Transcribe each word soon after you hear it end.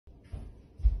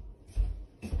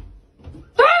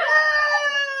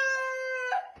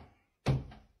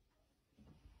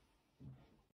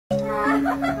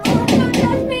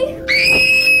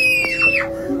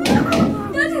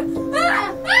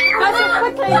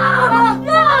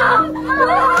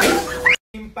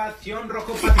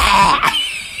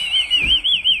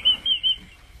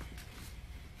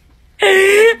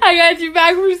get you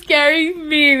back for scaring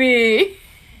Mimi.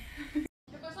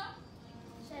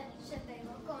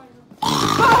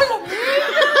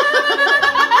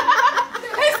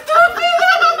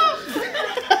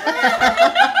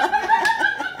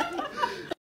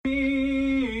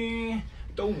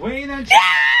 The way that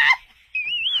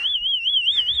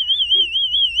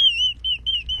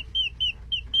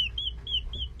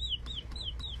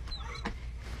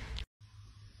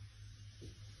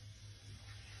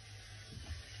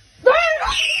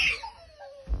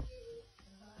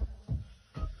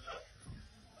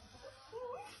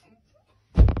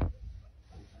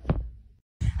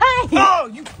Oh,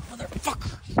 you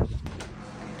motherfucker!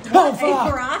 Oh, fuck.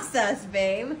 A process,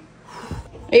 babe.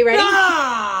 Are you ready?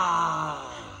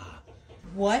 Ah!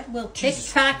 What will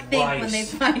TikTok think when they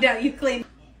find out you clean?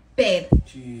 Babe.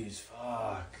 Jeez,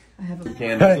 fuck. I have a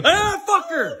Hey. Ah,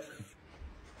 fucker!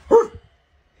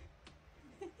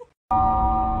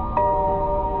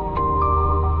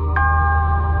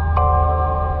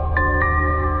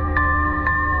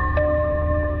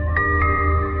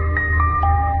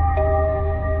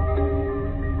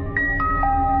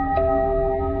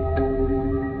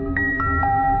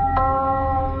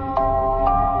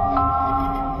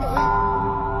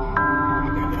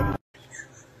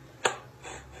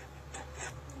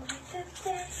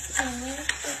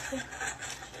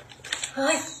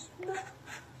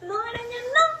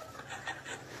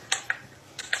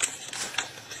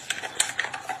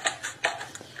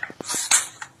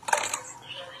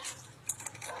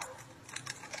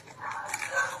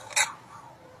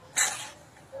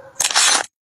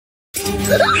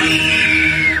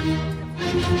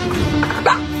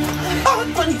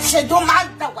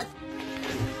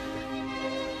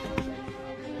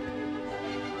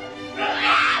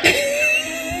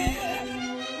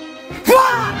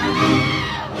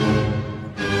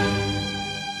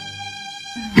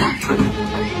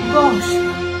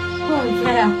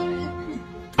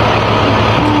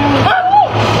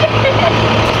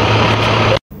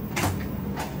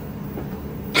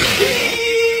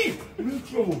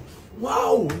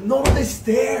 Wow, not on the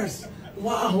stairs.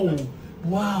 Wow,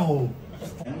 wow.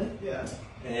 Yeah.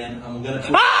 And I'm gonna.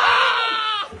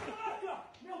 Ah!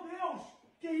 Meu Deus!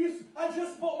 Que isso? I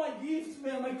just bought my gift,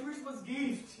 man. My Christmas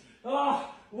gift.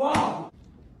 Ah, wow.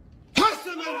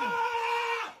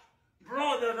 Ah!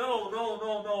 Brother, no.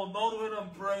 Not when I'm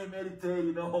praying,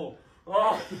 meditating, no.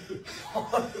 Oh.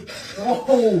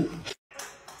 Whoa.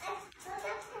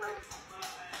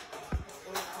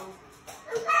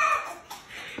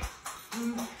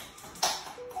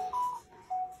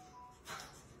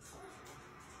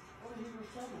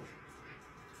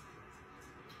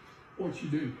 What'd you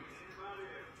do?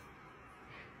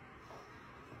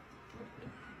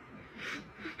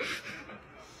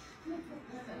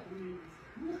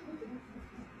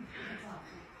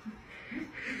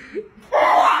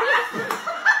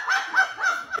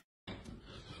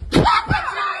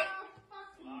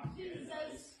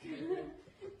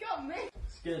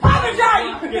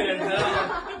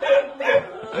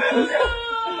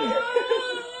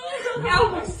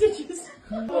 Ow, stitches.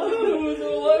 Oh, it was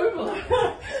all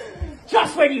over.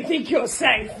 Just when you think you're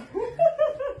safe.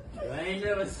 You ain't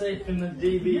never safe in the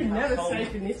DB. You're never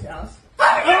safe in this house.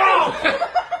 Oh!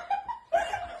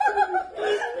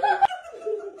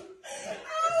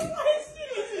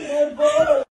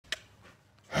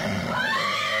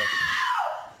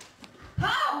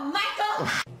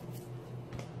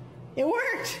 It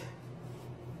worked.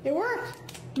 It worked.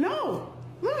 No.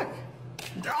 Look.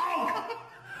 No!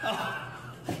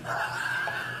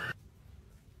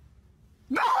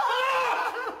 No!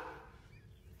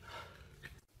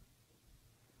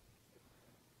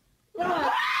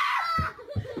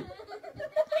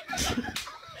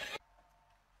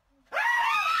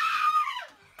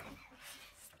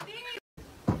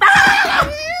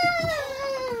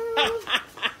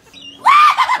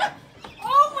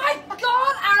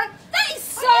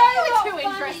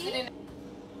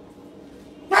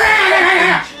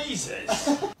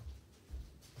 Jesus!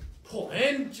 Pull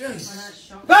in,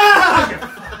 jeez.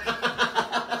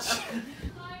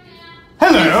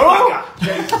 Hello!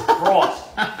 Jesus Christ.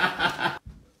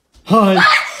 Hi.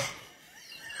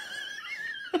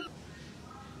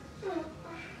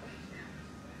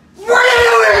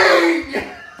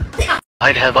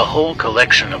 I'd have a whole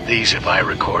collection of these if I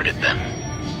recorded them.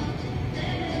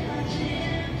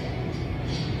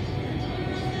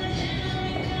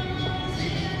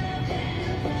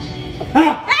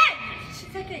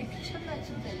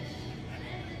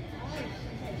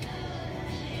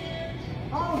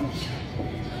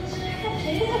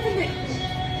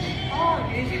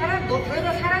 사람 너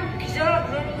그러다 사람 기절하라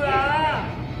그러는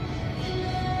거야.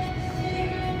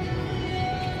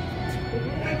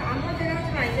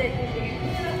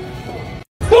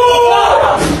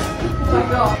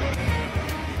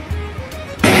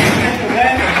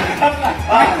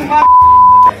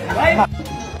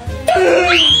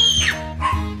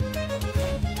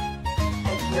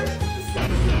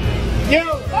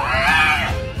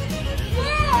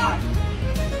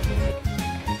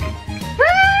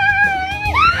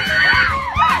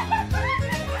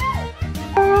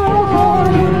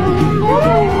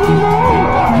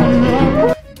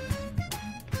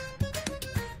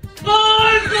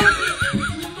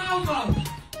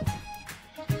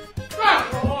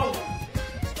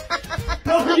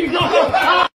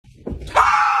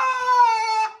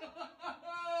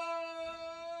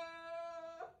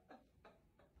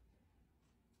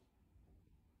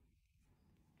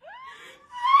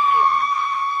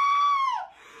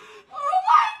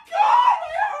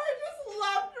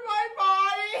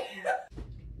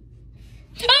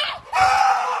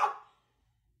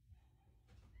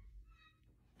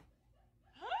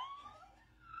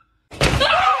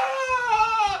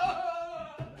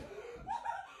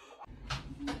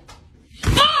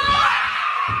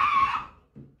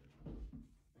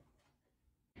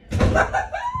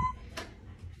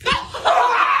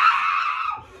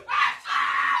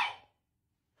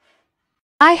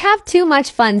 I have too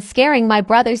much fun scaring my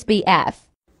brother's BF.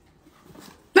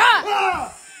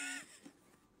 That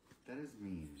is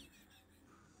mean.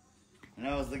 And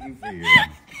I was looking for you.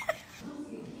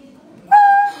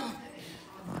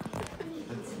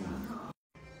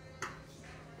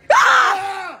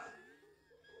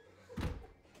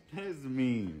 That is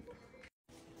mean.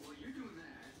 While you're doing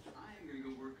that, I am gonna go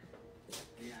work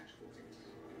the actual case.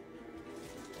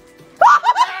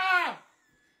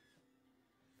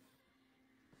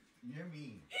 You're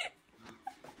mean.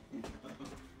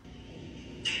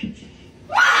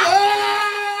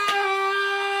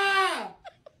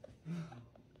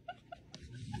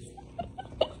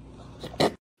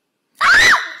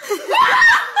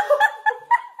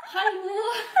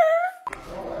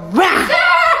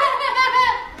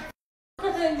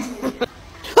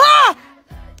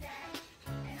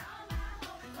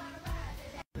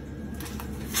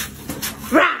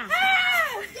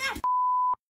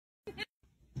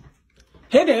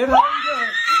 Hey babe, how are you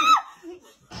doing?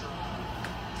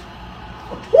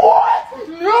 What?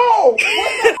 No!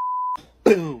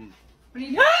 Boom. What are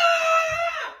you doing?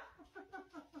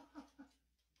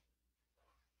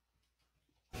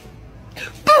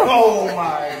 Oh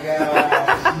my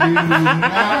gosh.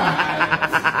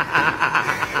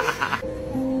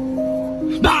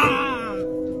 Do not.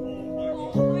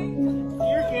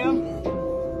 Here, Cam.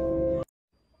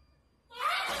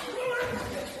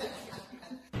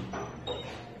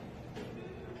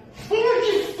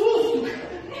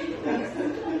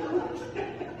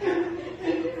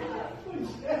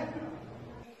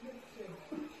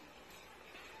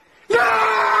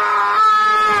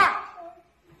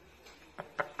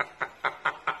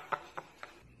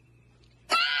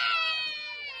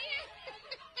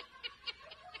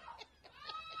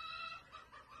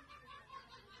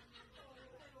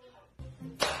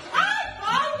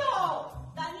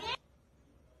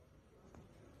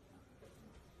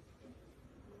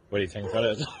 What do you think that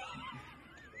is?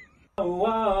 Oh,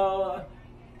 wow.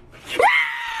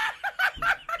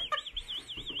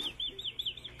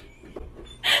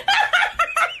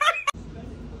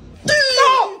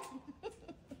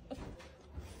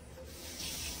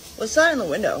 What's that in the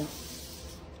window?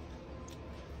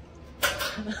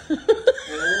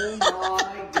 Oh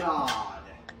my god.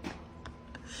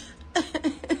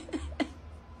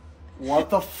 What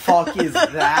the fuck is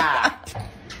that?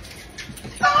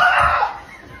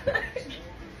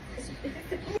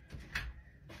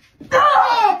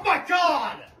 Oh my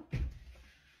god!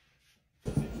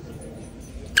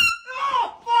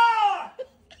 Oh, fuck!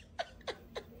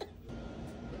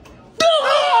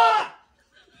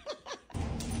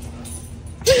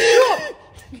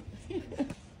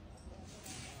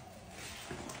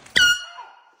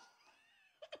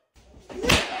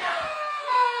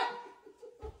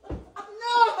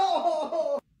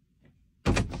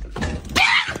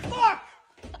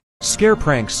 Scare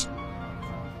pranks.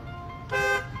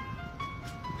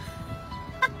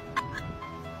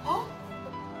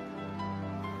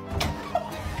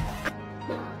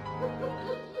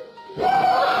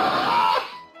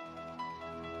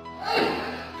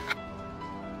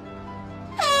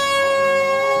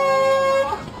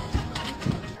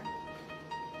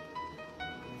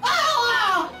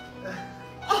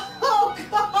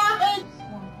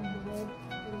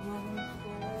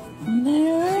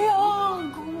 Mary, oh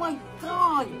my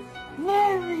God.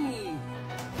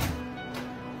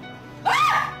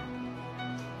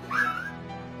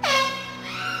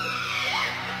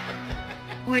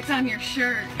 down your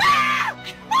shirt.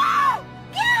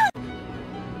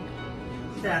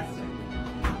 That's it.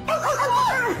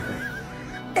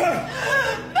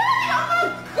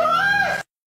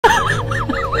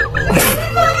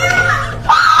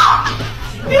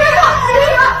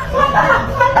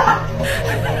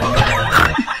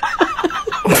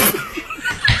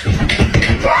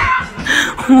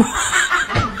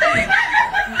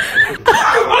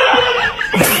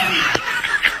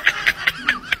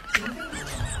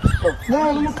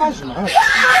 Não, não faz mal.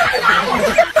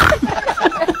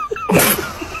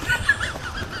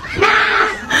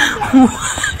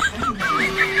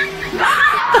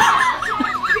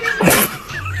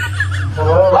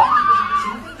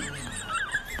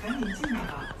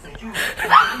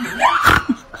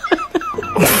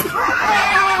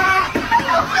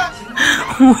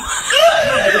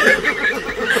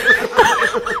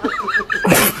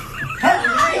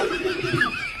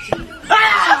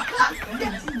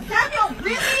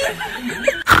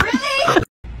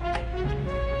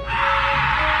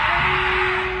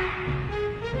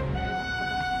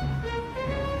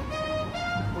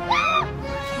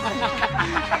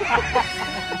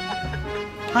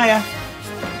 Hiya.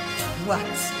 What?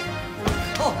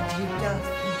 Oh, you got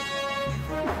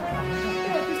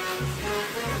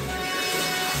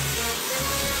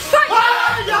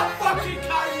Ah, you fucking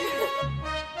cunt!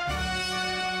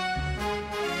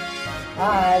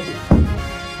 Hi.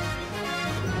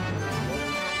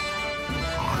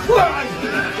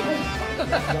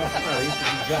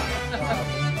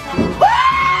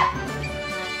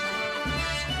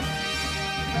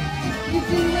 You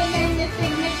doing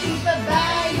anything to keep her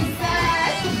by your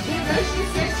side? You know she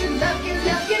said she love you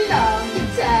long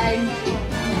time.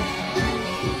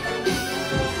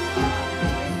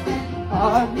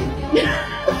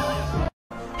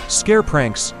 Scare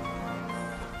pranks.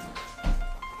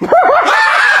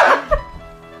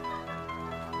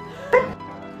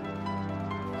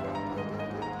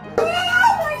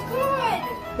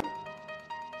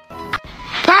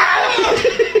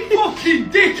 Fucking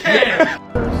dickhead!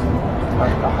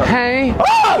 Hey.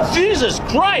 Oh, Jesus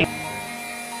Christ!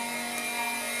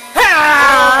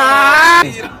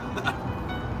 Hey!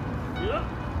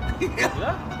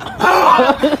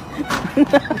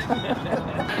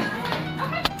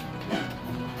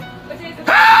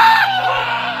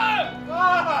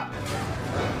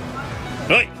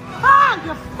 Oh,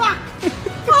 you fuck!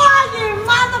 Oh, you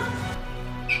mother...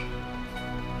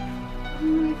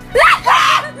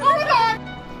 Oh my God!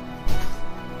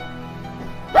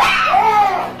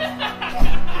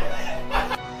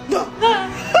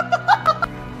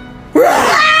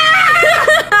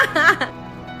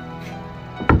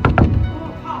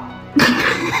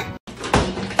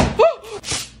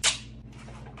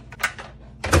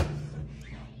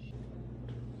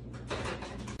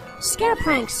 Scare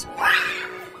pranks.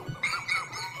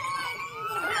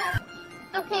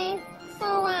 Okay,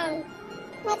 so,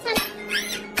 what's on...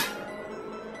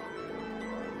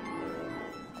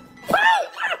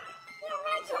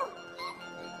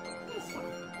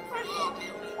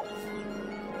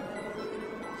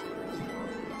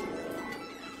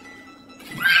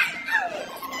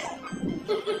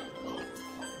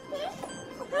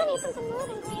 I need something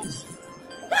moving, please.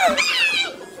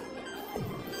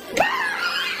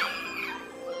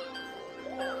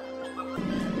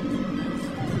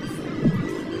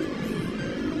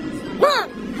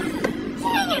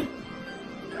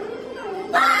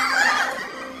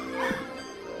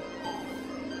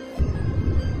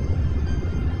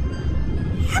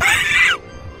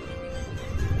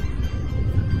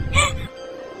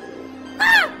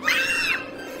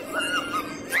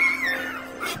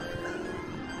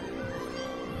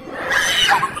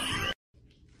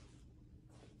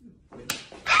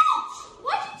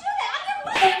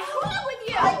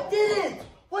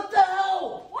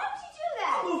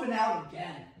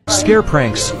 Scare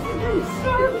pranks.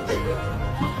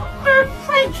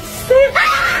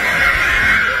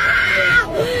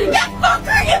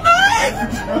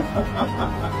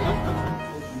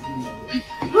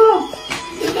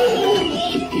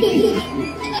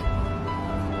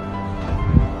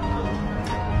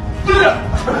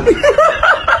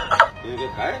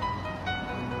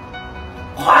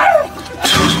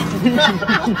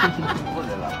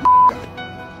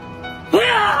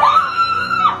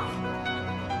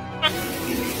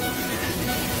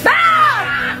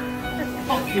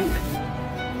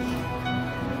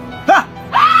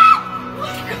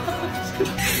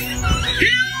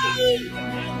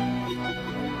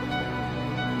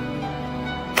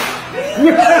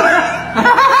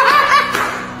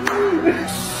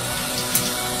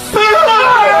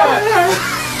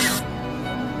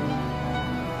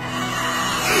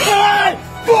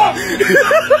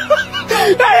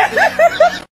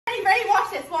 Ready?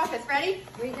 Watch this. Ready?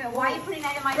 Why are you putting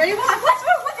that in my... Ready?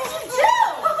 What did you do?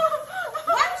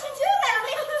 Why would you do that? I'm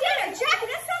making dinner. Jackie,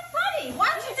 that's not funny. Why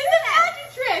would you do that? Magic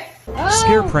trick.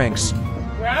 Scare pranks.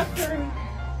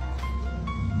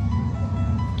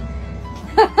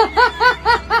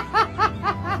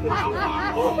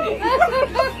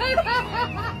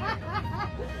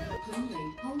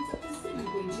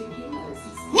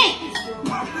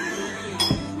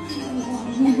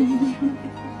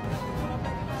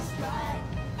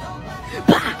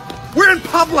 We're in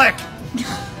public!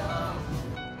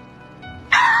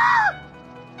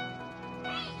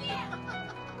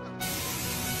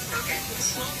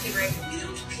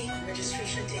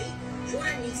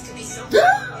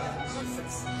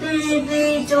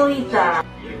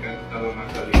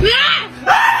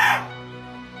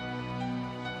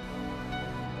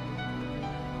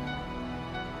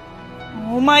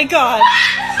 Oh my god.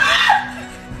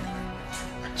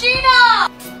 Gina!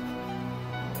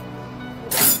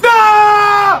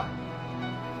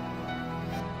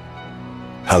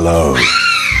 Hello.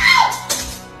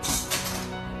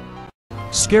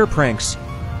 Scare pranks.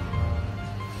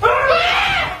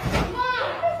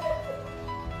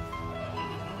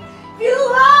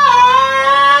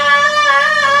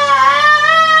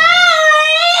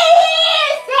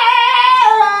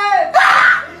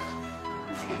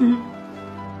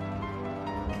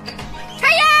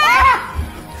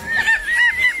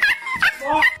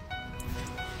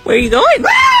 Where are you going?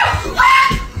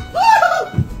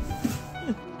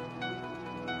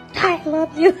 I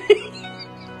love you.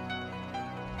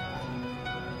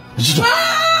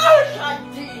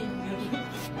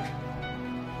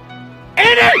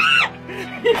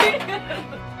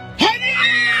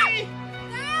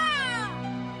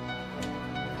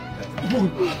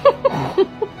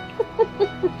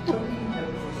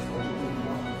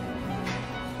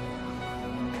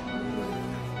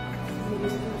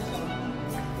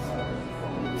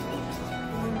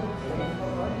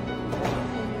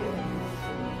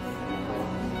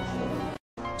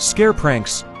 Scare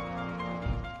pranks.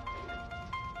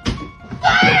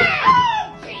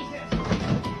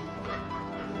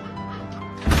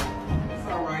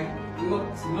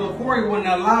 Little Corey wouldn't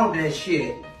allow that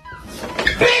shit.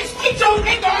 Bitch, get your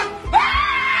nigga!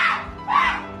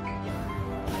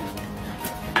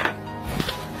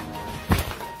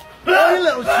 Hey,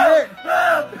 little shit!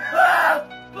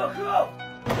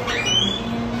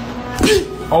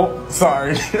 Oh,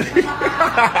 sorry.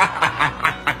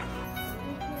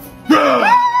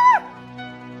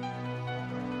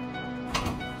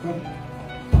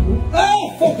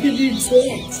 Oh, fucking you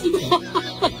twat!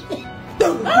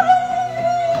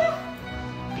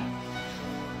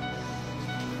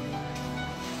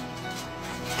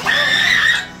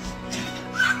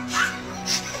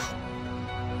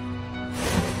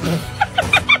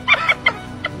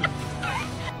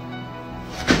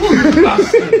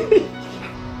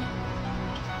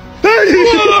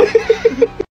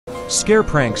 Scare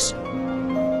pranks.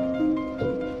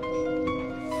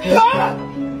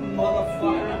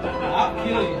 Motherfucker, I'll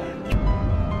kill you.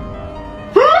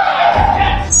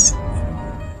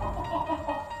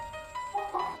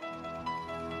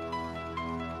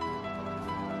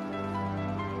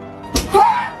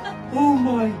 Oh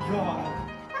my god.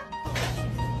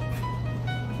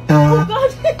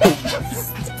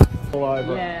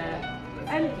 Yeah.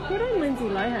 And good on Lindsay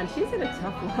Lohan. She's had a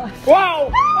tough life.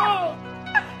 Wow! Oh!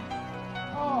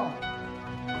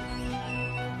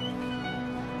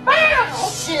 Oh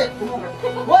shit!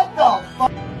 What the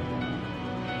fuck?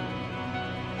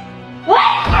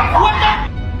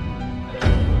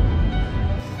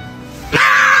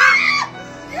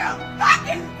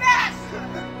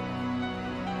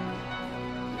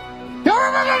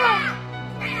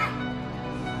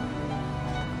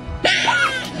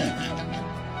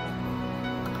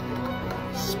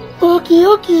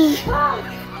 Okay.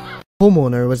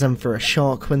 Homeowner was in for a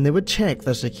shock when they would check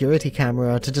their security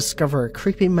camera to discover a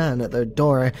creepy man at their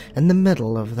door in the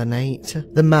middle of the night.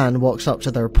 The man walks up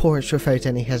to their porch without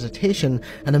any hesitation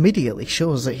and immediately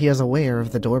shows that he is aware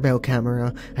of the doorbell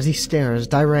camera as he stares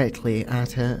directly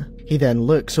at it. He then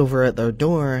looks over at their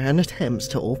door and attempts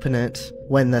to open it.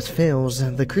 When this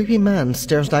fails, the creepy man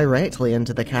stares directly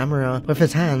into the camera with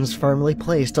his hands firmly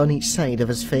placed on each side of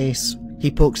his face. He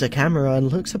pokes a camera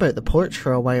and looks about the porch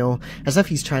for a while, as if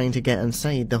he's trying to get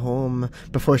inside the home,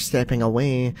 before stepping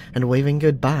away and waving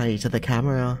goodbye to the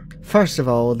camera. First of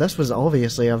all, this was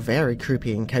obviously a very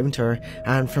creepy encounter,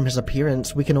 and from his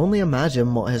appearance we can only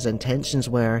imagine what his intentions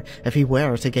were if he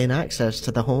were to gain access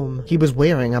to the home. He was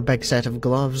wearing a big set of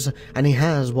gloves, and he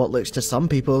has what looks to some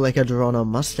people like a drawn-on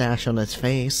mustache on his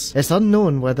face. It's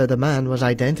unknown whether the man was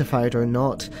identified or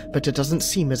not, but it doesn't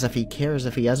seem as if he cares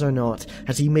if he is or not,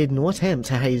 as he made no attempt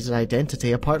to hide his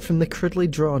identity apart from the crudely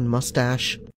drawn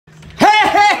mustache.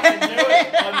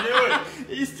 I knew it!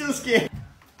 He's still scared.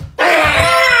 Oh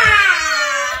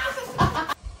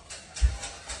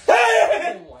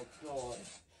my god.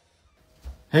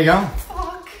 Here you go.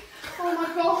 Fuck. Oh my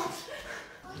god.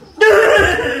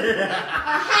 I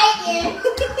hate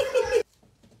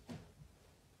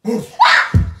you.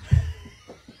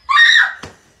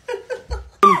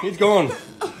 He's gone.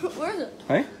 Where is it?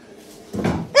 Hey?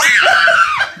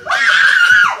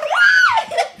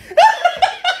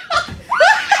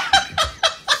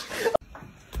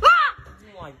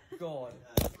 God.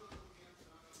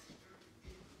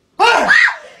 Dad,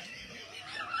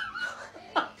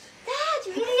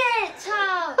 you idiot!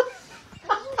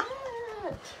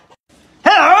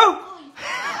 Hello?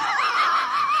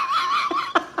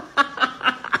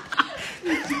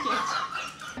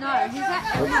 No, he's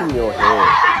at. What's in your hair?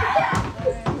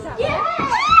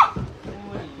 Yeah!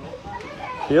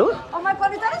 Feel it? Oh my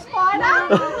god, is that a spider? Come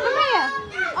here.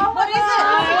 Oh, what is it?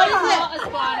 What is it? Not a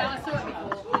spider. I saw it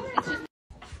before. It's just.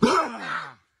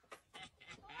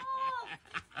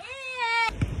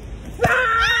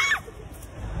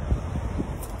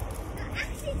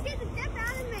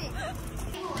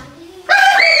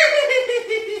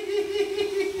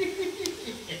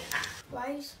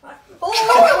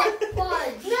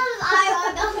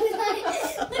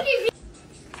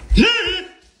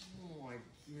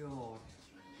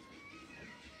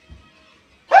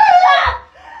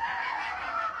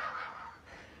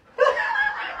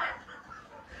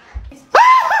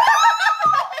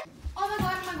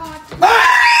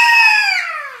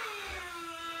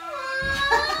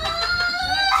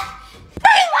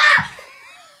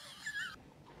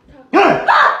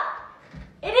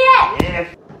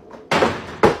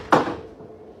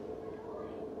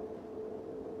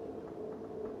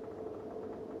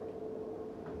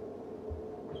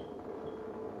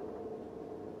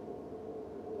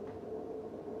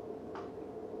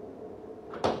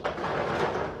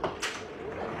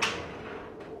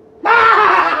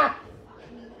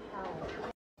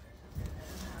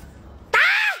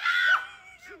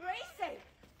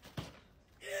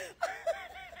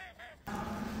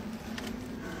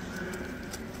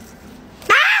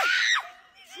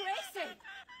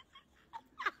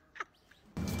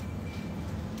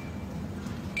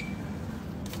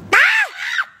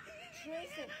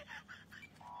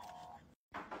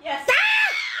 Yes.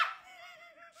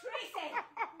 Tracy!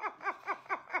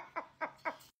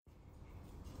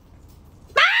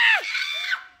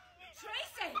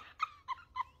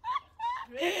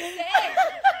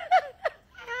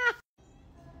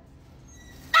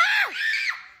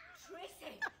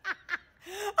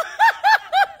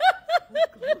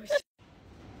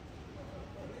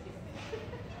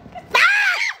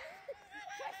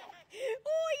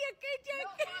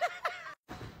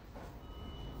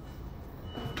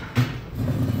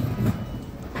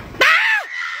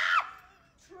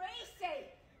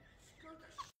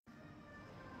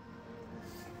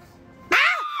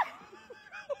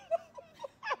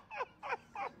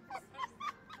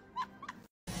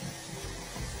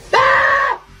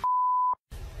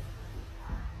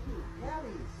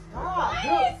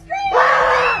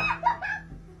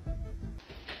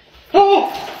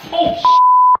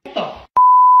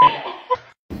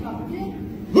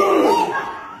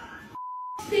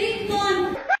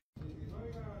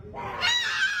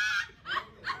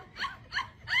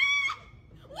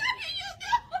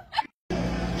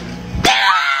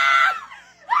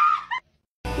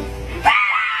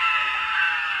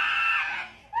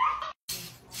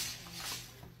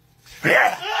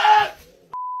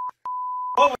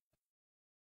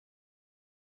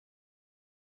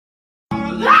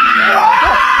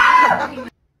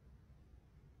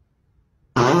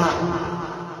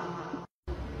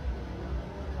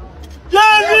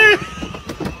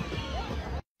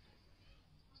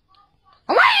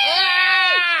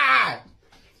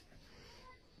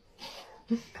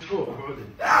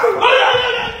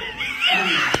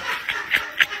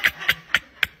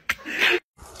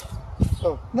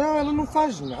 Não, ela não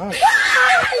faz nada.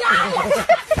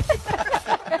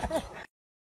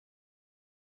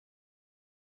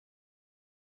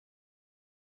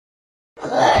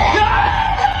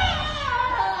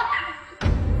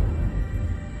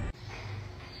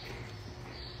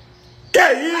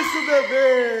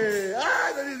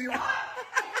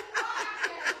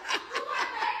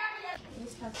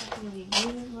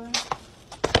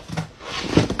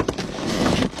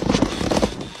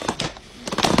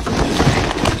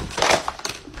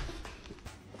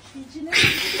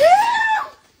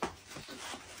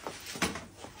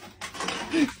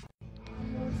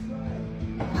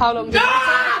 How long did it take?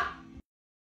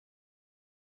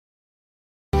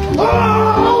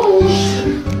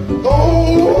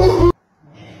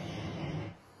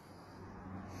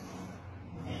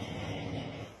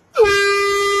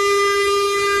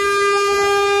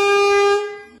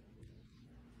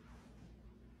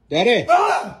 Daddy!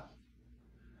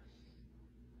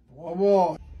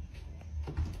 Whoa.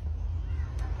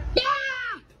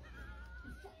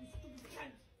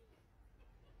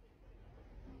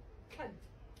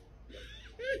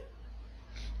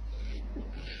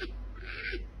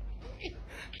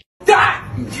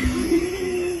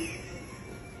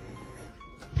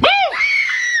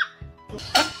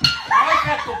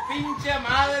 ¡Deja tu pinche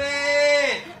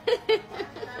madre!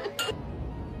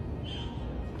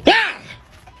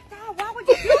 Why would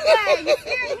you do that? You're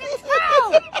scaring him too.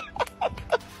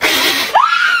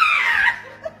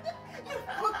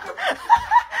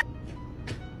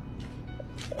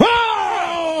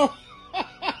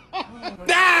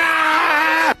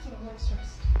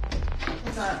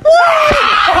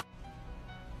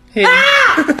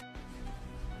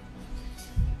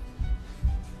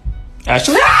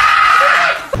 Ashley?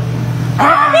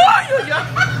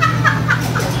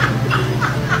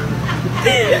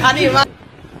 Anima.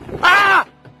 Ah!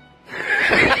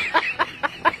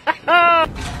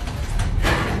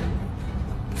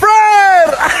 Fred!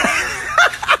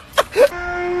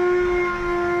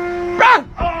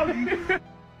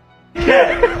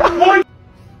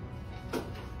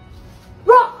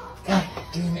 God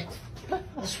damn it.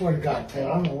 I swear to God, Ted, I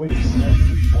don't know what you said.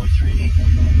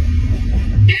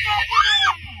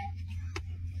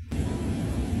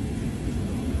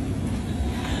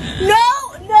 No.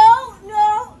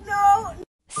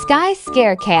 Sky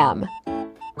Scare Cam.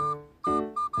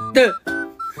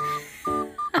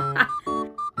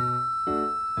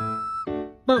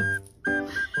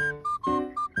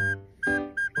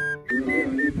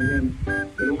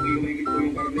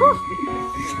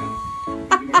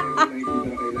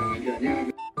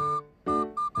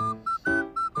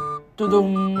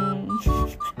 Tudung.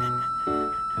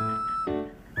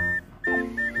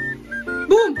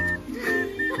 Boom.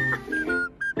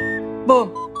 Boom.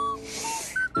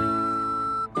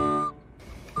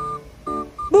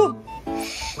 Boom.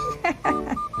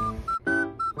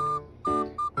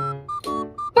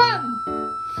 Bam.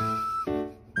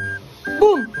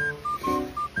 Boom.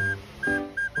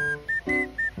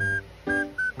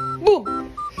 Boom.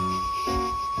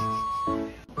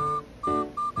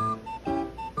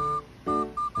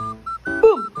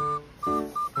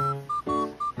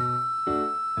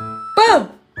 Boom.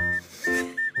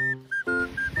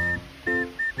 Boom.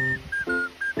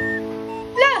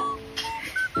 Look.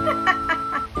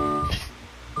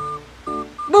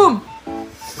 Boom.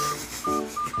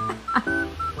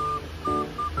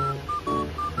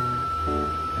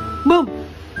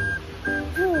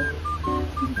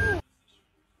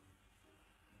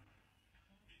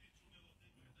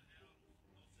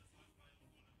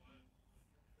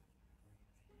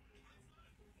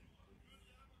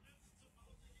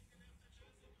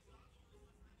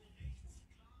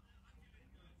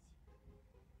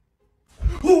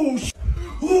 Boom.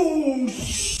 Oh,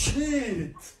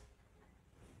 shit.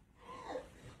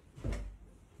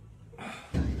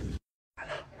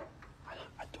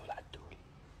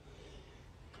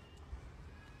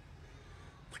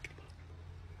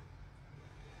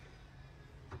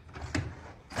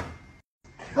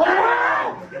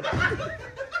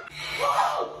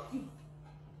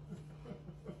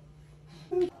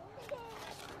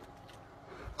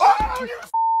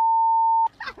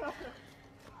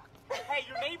 Hey,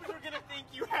 your neighbors are gonna think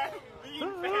you have a mean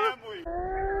family.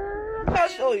 I'll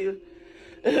show you.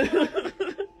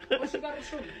 What you gotta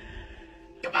show me?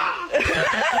 Come on!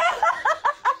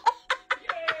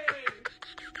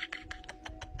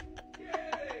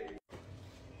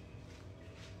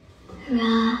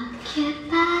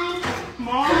 Rockabye.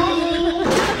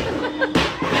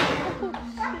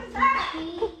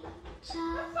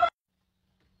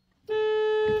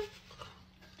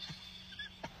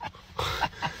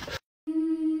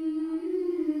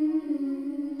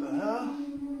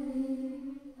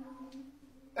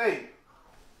 Hey.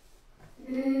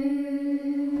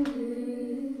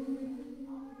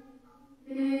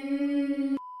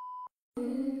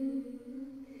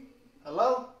 Hello?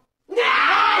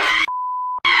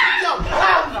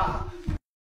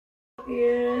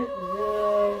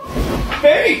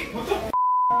 Babe! What the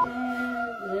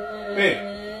Babe.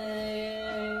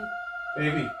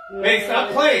 Baby. Babe, stop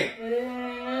playing!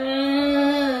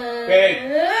 Babe.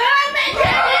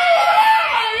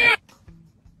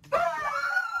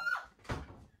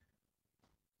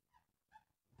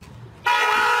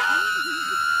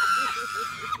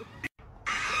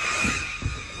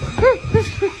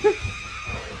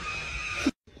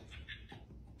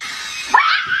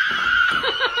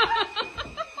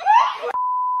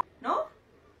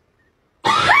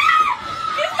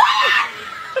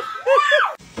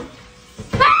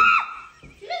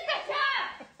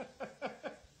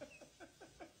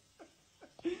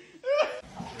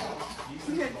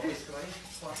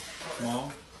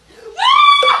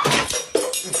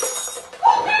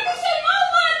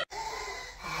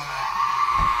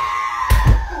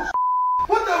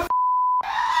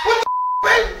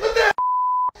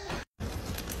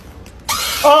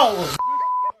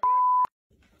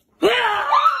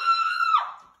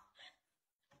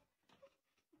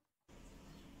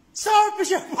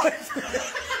 Stop się!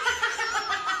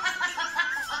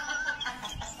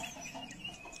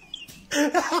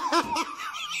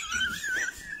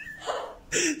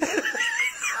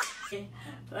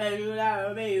 You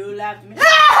love me, you love me.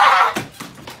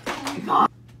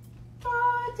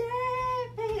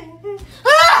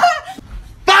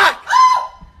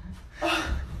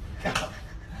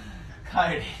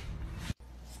 Coyote.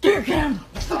 Scare cam.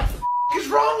 What the f is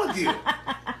wrong with you?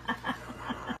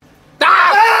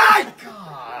 Ah!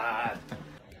 God.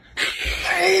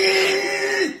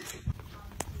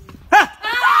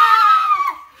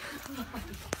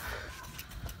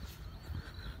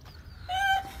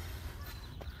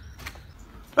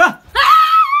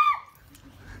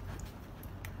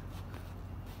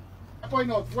 Boy,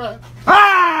 no threat.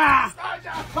 Ah!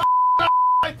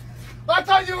 I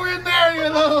thought you were in there, you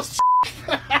little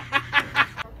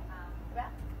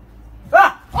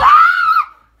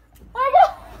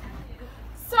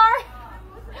Sorry.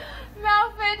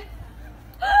 Malfin.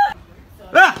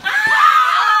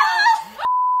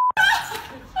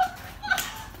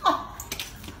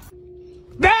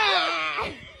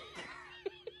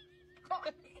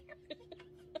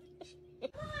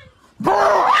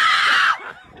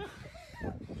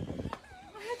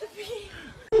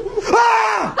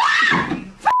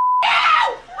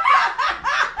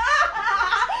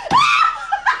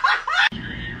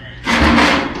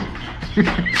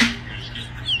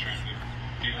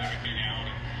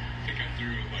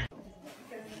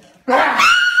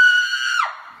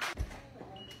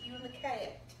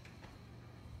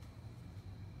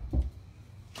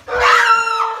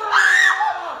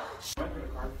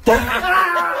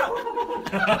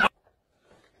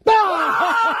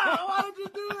 Why did you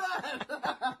do that?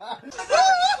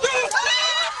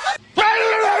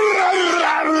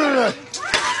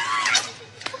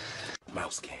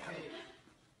 Mouse cam.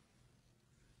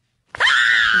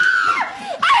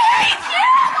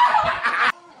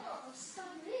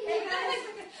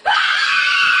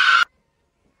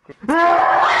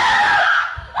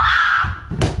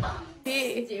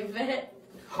 Stupid.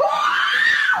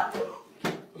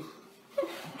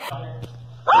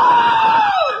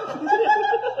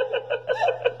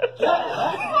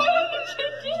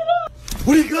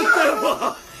 What do you got there for?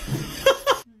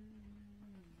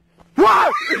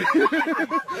 What?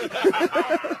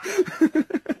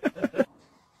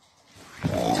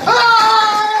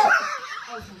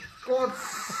 God's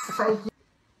sake.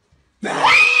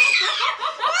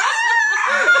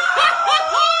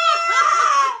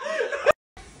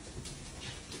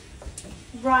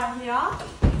 Right here.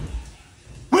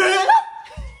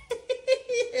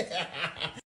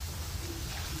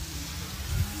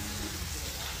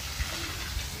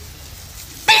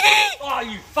 Oh,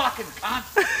 you fucking cunt!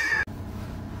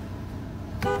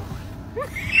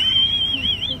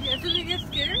 Does it get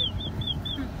scared?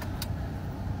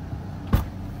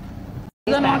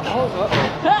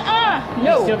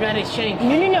 No. Still got his shank.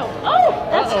 No. Oh,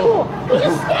 that's cool. He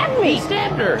just stabbed me. He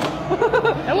stabbed her.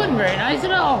 That wasn't very nice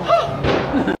at all.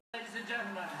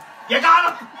 You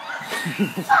got him!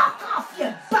 Fuck off,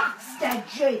 you bastard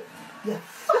Jeep! You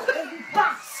fucking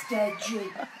bastard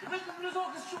Jeep!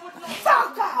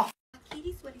 Fuck off!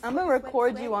 I'm gonna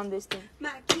record you on this thing.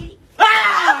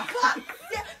 Ah!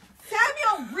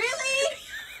 Samuel, really?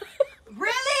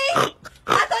 Really?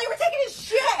 I thought you were taking his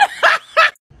shit!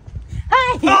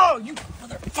 Oh, you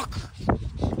motherfucker!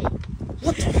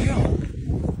 What the hell?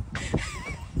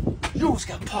 You almost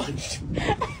got punched.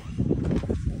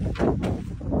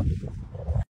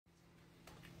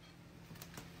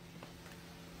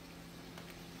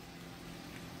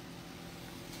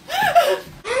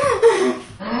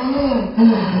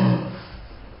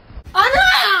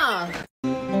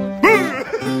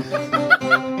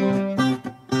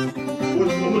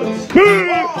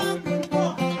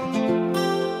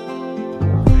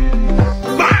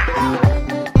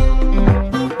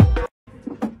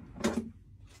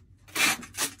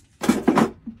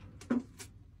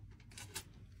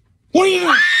 What are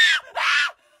you?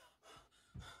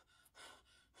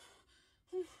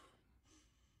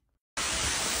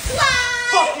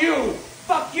 Fuck you!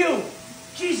 Fuck you!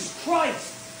 Jesus Christ!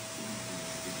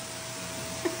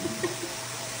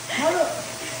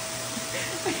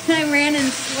 I ran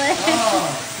and slid.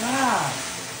 Oh, God.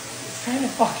 It's kind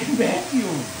of fucking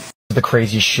vacuum. The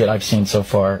craziest shit I've seen so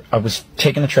far. I was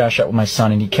taking the trash out with my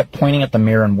son and he kept pointing at the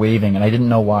mirror and waving and I didn't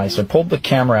know why. So I pulled the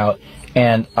camera out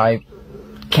and I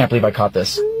can't believe I caught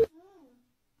this.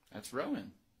 That's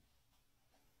Rowan.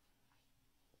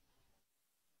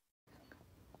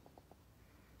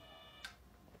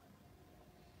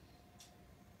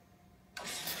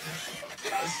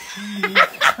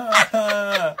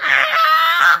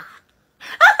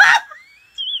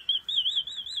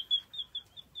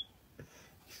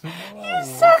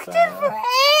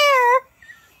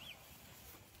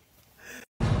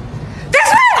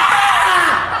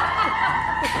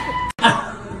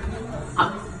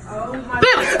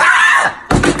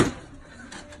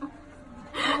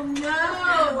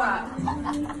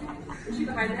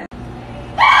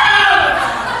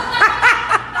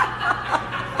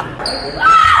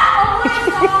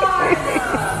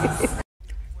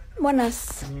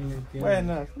 Buenas.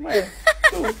 Buenas.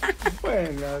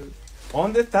 Buenas.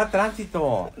 ¿Dónde está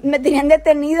tránsito? Me tenían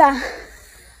detenida.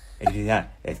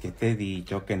 Elida, es que te he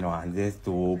dicho que no andes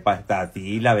tú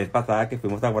así la vez pasada que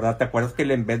fuimos a guardar. ¿Te acuerdas que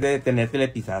en vez de detenerte le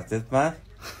pisaste más?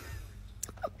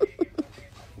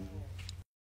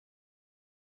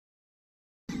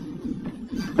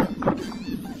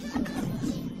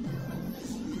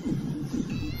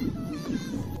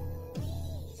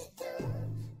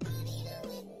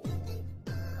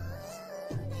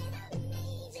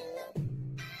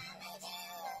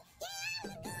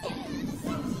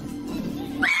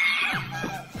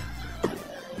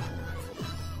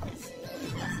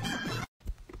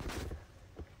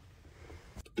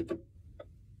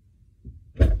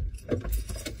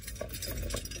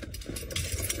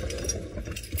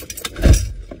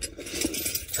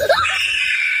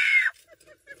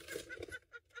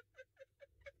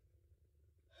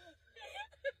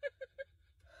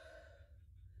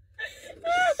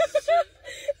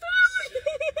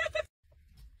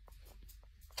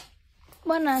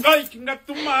 Buenas. ¡Ay, chinga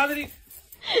tu madre!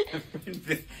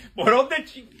 ¿Por dónde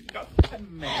chinga?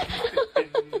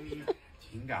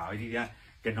 Chinga, diría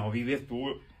que no vives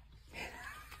tú.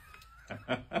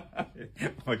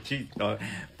 Mochito.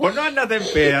 Pues no andas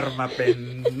enferma,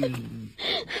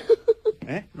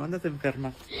 ¿Eh? ¿No andas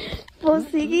enferma? Pues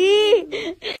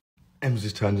sí. Emma's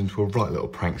just turned into a right little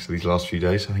prankster these last few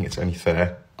days, so I think it's only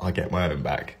fair I get my own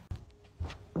back.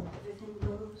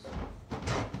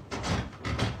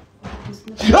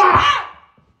 Ah!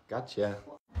 Gotcha.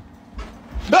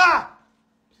 Ah!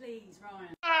 Please,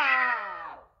 Ryan.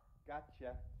 Ah!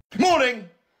 Gotcha. Morning!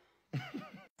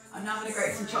 I'm now going to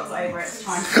grate some chocolate over it. It's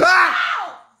time.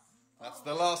 Ah! That's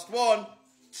the last one.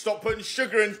 Stop putting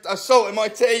sugar and salt in my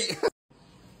tea.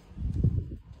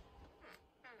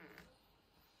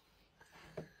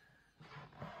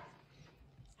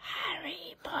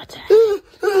 Harry Potter.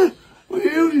 What are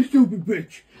you doing, you stupid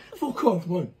bitch? Fuck off,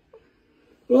 man.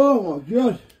 Oh my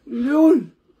god. What are you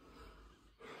doing?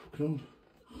 Come on.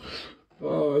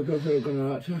 Oh, I got a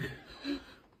gun attack.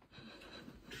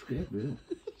 Scared me.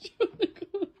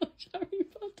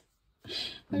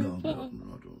 No,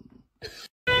 don't.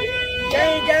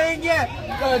 Gang, yeah.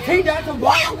 Take that to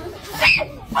ball.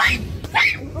 My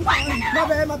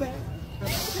bad.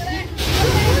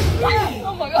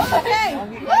 Oh my god. Hey!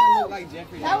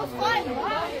 That was fun.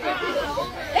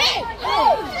 Hey!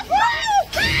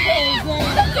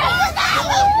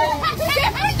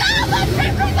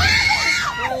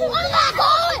 Oh my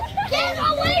god! Get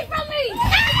away from me!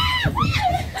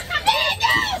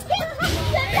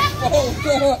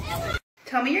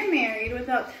 Tell me you're married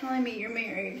without telling me you're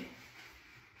married.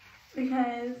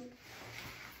 Because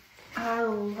I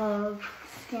love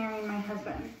scaring my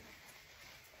husband.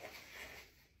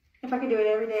 If I could do it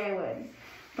every day, I would.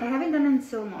 But I haven't done it in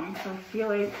so long, so I feel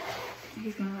like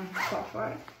he's gonna fall for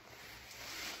it.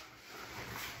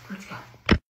 Let's go.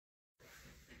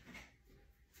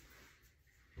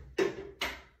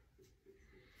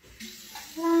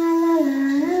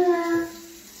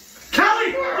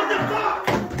 Kelly! What the fuck?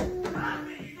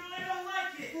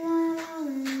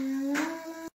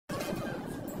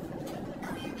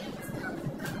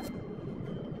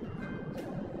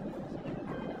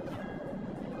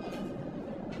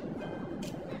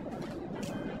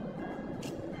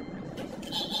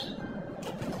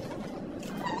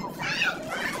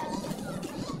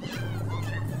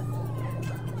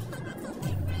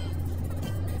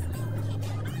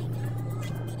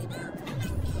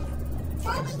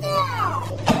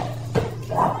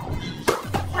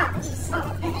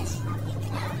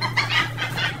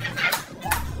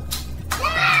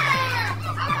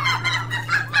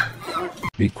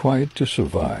 Be quiet to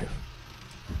survive.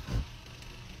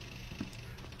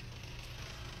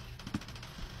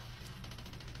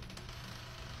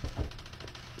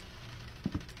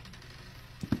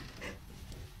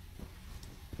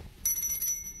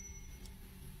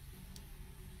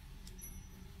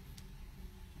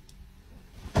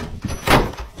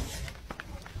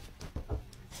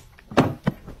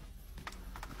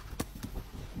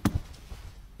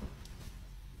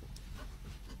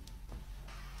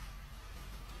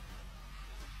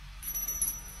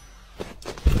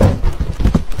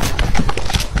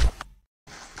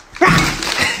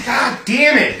 God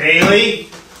damn it, Bailey!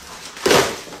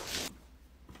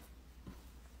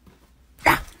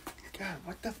 God,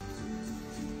 what the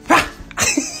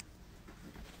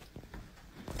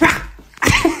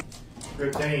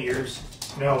Good 10 years.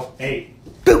 No, 8.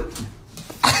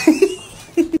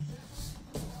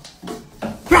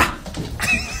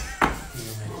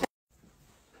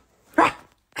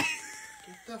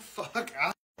 the fuck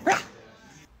up.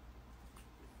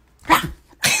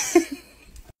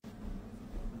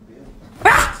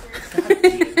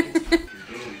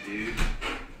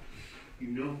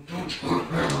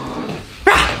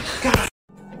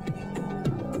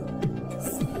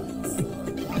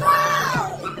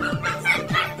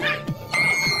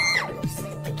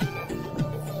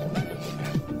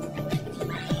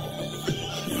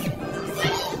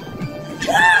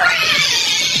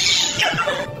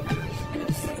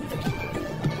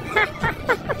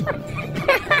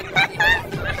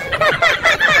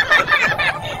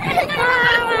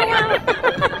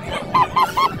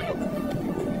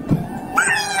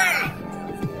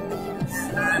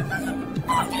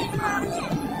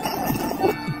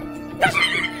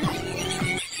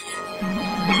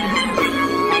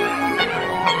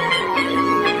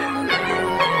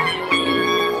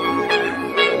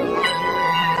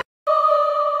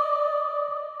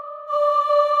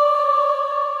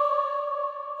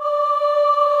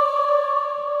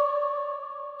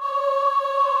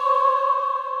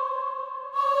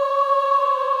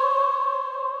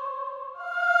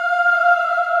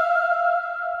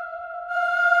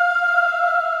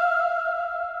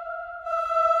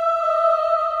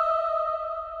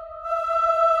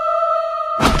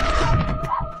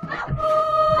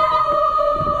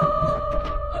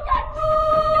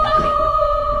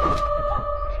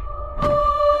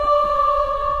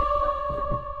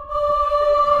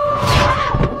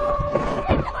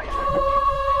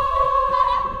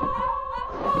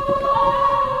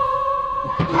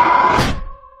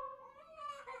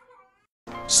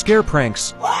 Scare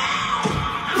pranks. There's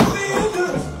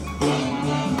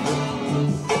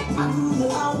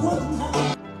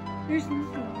nothing.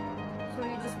 So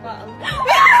you just bought a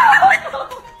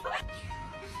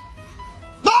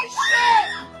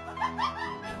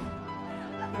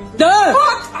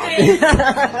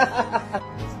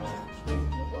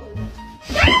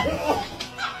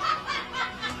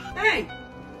Hey!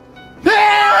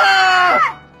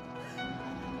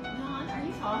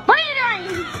 What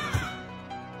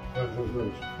are you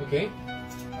doing? Okay.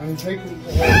 I'm taking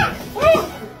the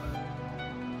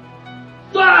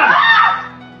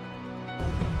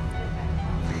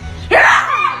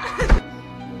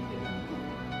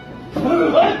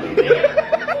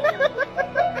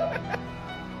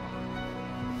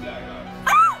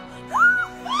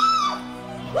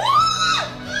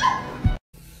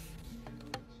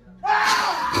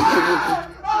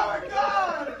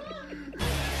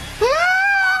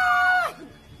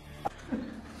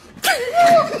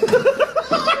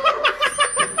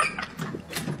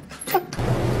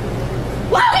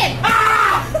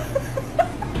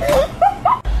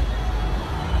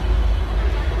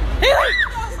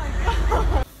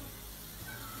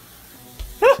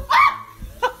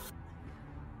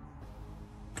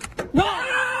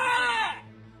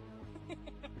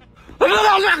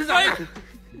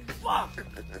Fuck!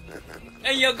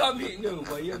 Ê, giờ con bị ngủ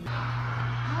bởi yên.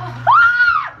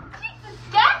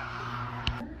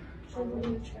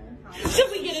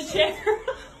 Should we get a chair?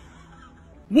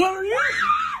 What are you?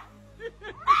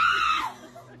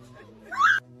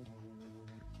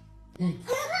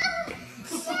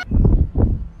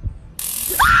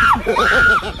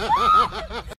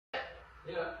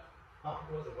 Yeah. Oh,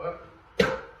 it wasn't working.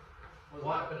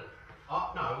 What happened?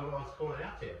 Oh, no, I was calling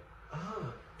out to you. Oh, I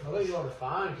thought you were on the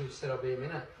phone because you said I'll be a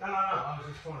minute. No, I was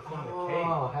just trying to find the key.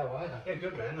 Oh, how are you? Yeah,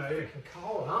 good, man. How are you?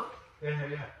 Cold, huh?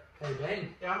 Yeah. How you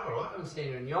been? Yeah, I'm alright. I haven't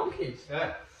seen you in Yonkers.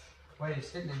 Yeah. Where are you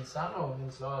sitting, in the sun or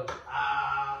inside?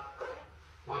 I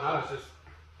know, it's just,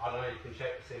 I don't know, you can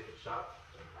check to see if it's shut.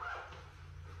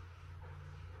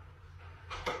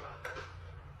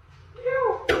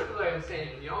 I haven't seen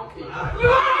you in Yonkers.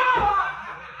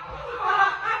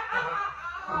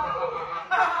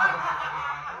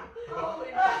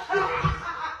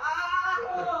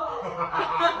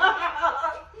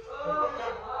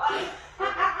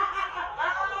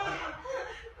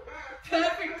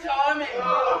 Perfect timing.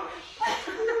 Oh.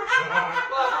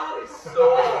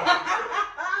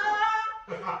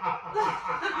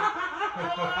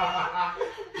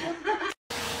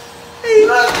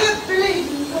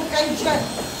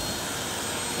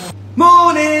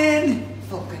 Morning!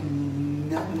 Fucking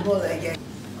nothing more again.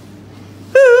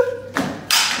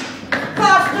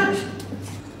 Bastard!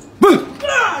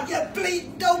 Ah, you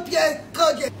bleeding dope, you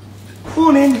god, you.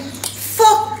 Morning!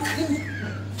 Fucking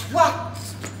what?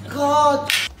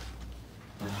 God!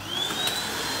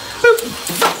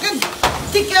 Fucking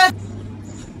dickhead!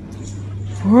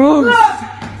 Gross!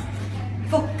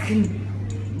 Fucking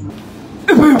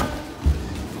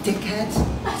dickhead!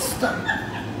 Stop!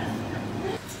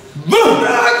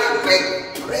 Ah, you big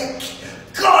prick!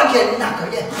 God, you knacker,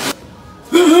 you.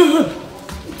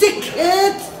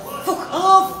 Dickhead! Fuck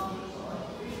off!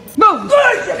 Move!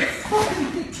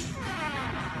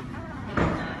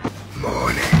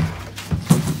 Morning.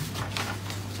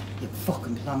 You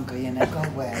fucking plonker, you know, go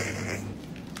away.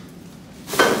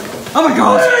 Oh my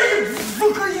God! Hey, you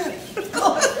fucker, you!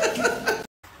 God.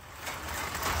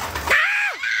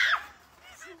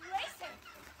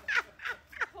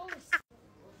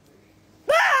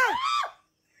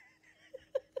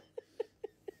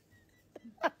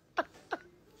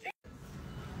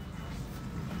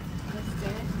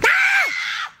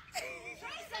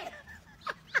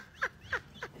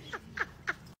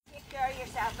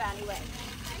 Anyway.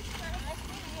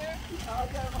 I'm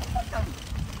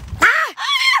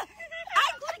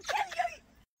gonna kill you!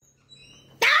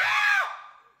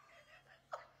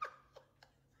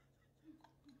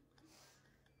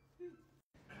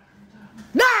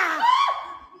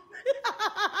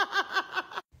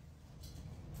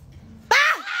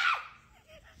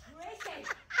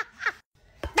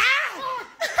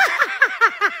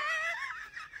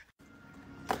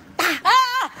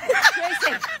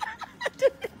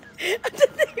 I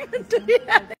didn't even do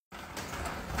that.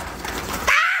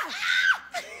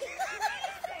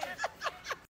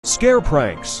 Scare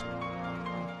pranks.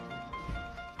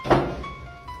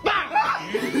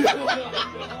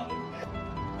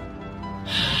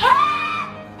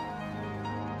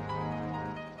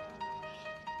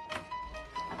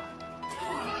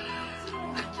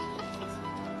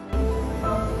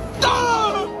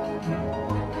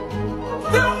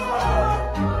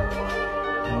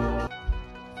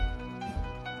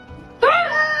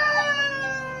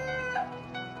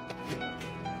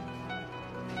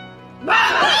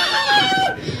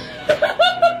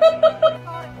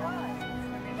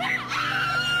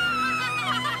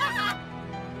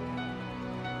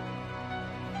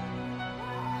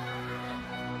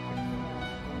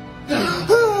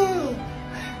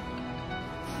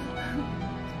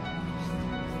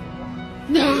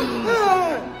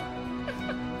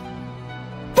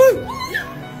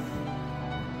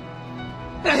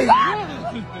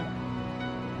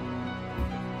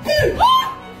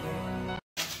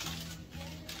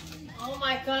 Oh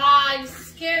my God, you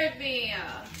scared me.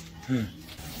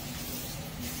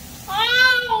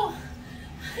 Oh,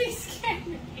 you scared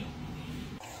me.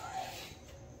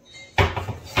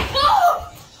 Oh!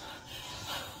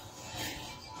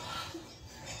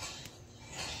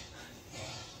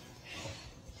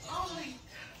 Oh my.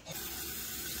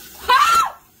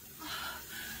 Ah!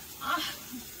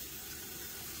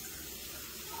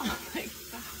 Oh my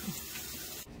God.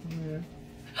 Yeah.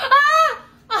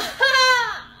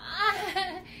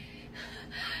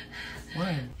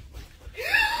 Why?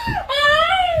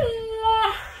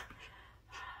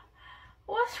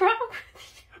 What's wrong with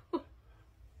you?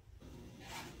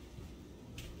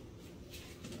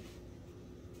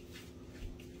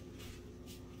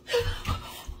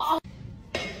 Oh.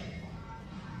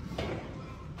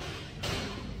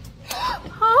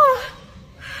 Oh.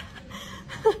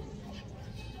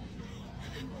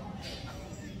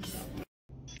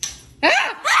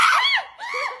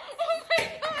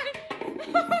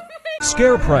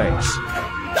 Scare pranks.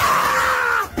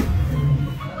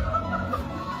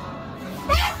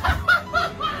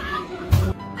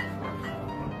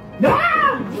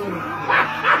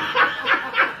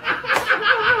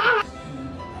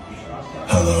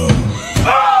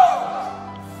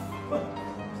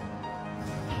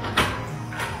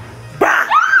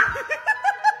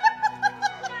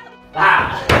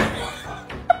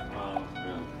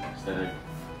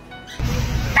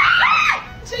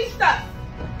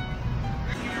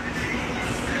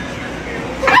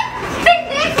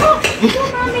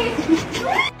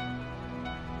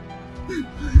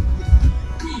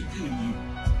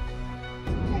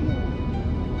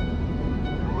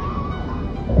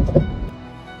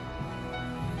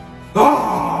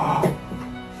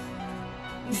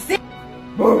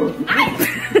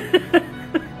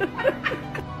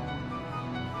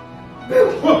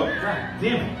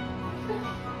 Damn it.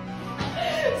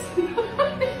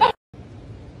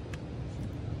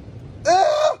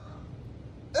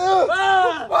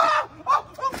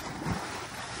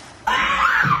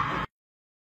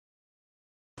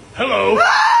 Hello.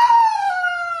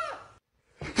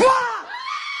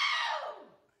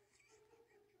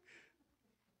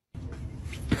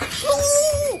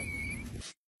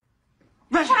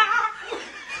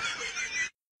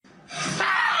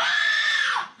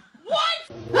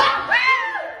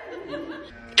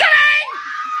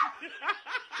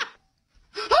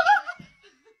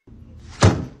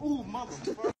 Oh,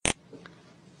 motherfucker.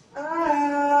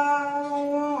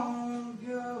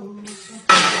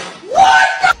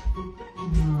 What?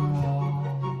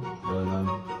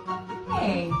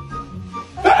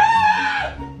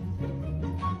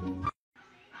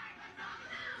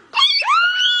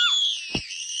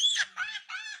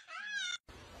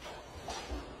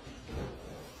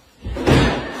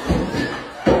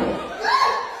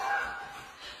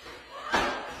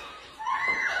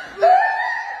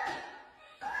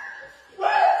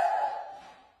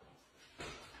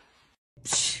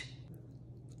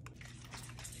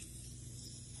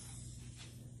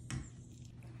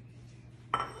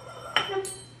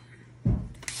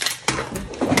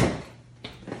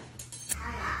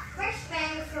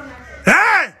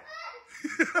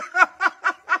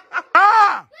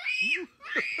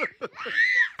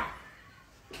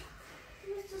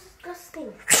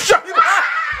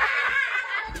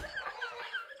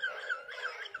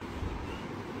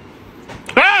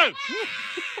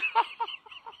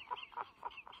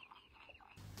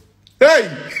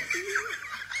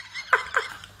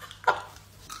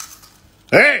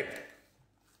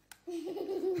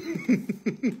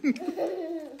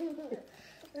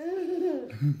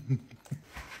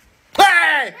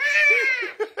 Hey!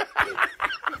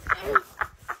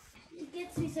 It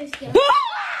gets me so scared.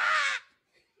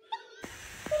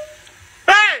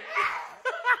 Hey!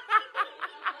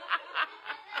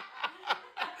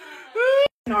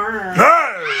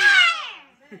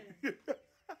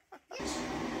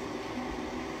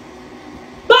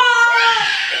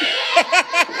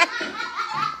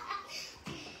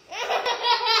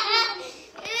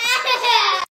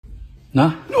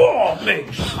 Na? Oh,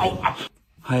 Mensch, hau ab.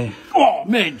 Hi. Oh,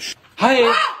 Mensch. Hi.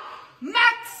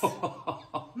 Max!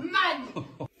 Mann!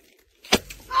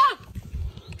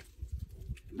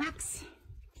 Max!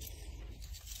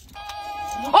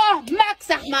 Oh, Max,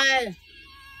 sag mal!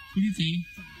 Easy.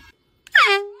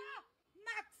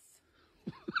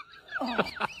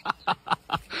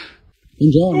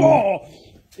 Buongiorno. Oh,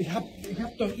 Ich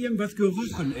hab doch irgendwas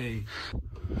gerochen, ey.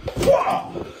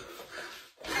 oh.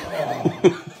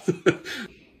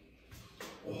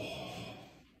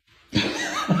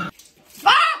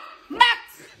 Max!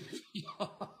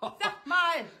 Sag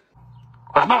mal!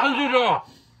 Was machen Sie da?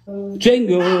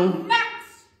 Django. Max!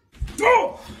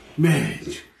 Oh,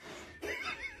 Mensch.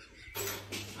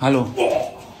 Hallo.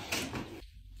 Oh.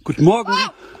 Guten Morgen.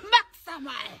 Oh, Max, sag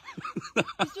mal!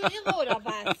 Bist du irre oder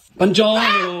was?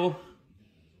 Buongiorno.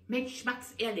 Mensch,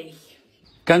 Max, ehrlich.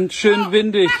 Ganz schön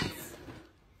windig.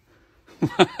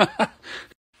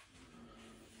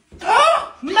 Oh,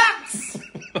 Max!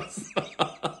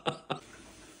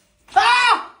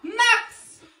 Oh,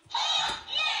 Max!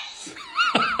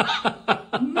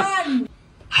 Mann!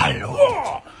 Hallo.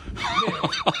 Oh.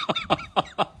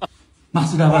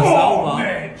 Machst du da was sauber?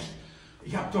 Mensch.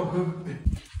 Ich hab doch...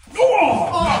 Oh.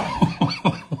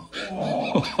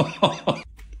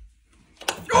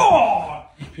 Oh.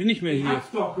 Ich bin nicht mehr Ich hier.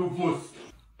 hab's doch gewusst.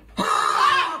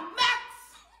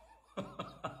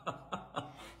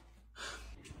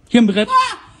 Hier ein Brett.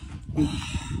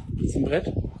 Ist ein Brett?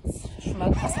 Schon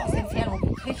mal krass aus der Entfernung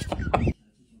gekriegt.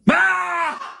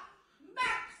 Ah!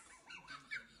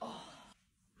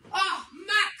 Oh,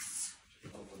 Max!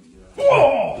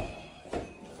 Oh.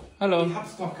 Hallo. Ich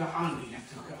hab's doch geahnt. Ich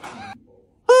hab's doch geahnt.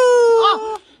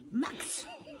 Oh, Max!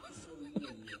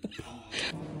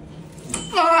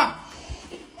 Ah.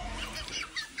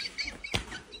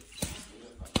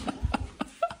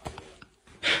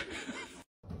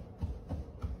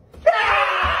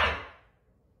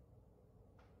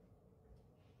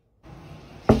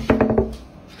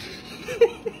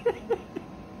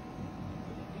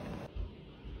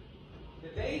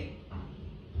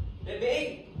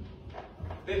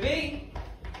 Bewegen!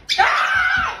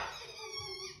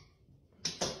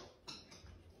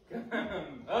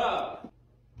 Ah!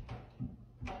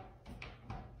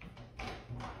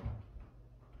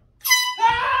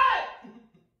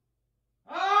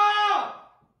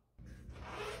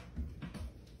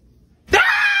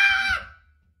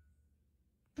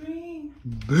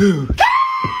 Boo.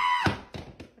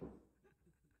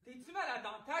 T'es-tu malade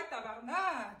en tête,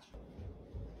 tabarnak?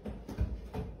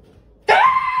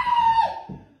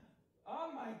 Oh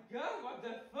my god, what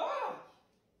the fuck?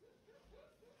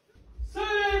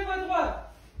 Salut, pas droit!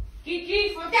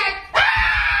 Kiki, faut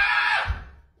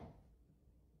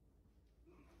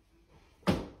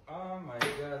Oh my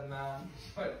god, man.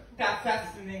 T'as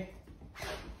fasciné.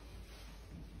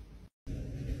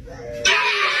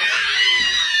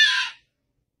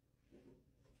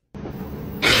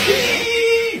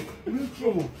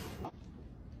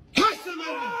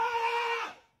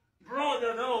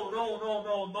 Brother, no.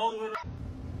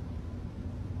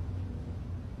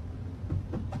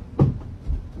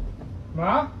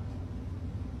 Ma?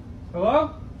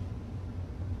 Hello?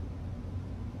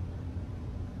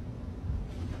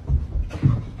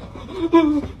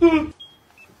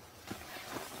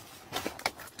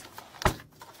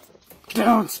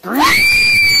 Don't scream!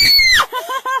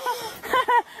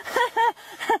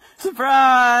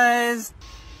 Surprise!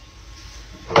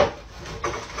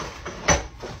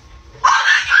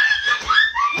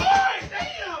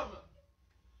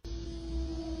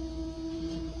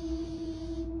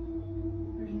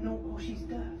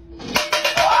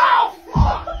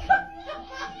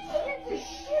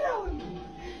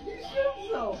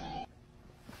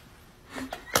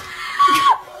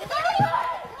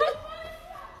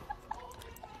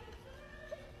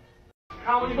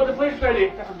 How when you got the police ready?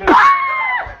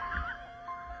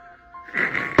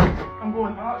 I'm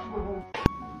going out. We're going.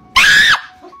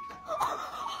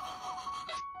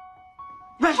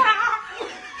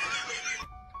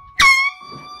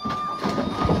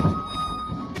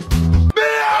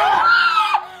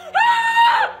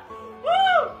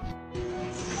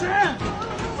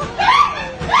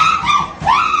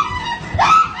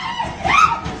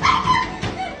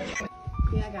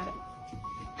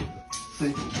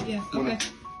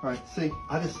 Alright, see,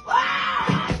 I just...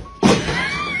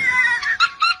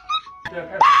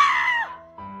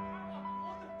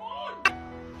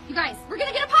 You guys, we're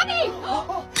gonna get a puppy!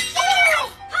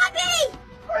 Yes! Puppy!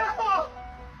 Grandma!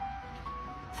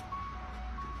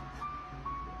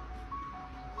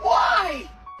 Why?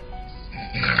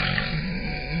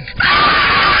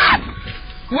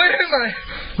 Where am I?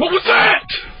 What was that?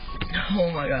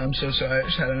 Oh my god, I'm so sorry. I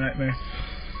just had a nightmare.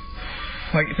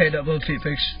 Like, you paid to upload feet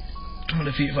pics on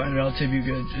a feet find relative you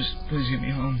good. Just please get me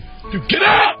home. Dude, get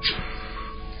out!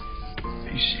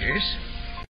 Are you serious?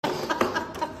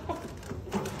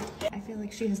 I feel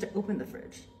like she has to open the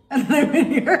fridge. And then I'm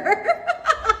in here.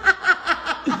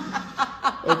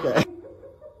 Okay.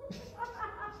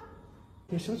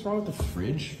 You see what's wrong with the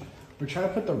fridge? We're trying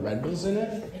to put the Red Bulls in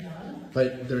it,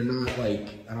 but they're not,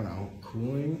 like, I don't know,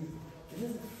 cooling. Is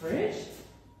this the fridge?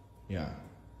 Yeah.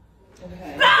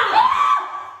 Okay.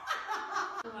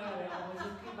 Oh my god, I almost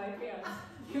just peed my pants.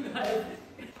 You guys.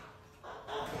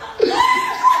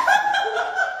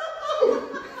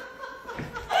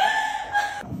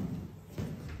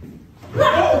 Do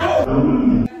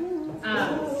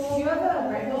you have a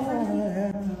Red Bull for me?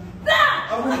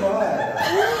 Oh my god.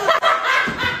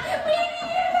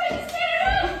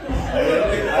 I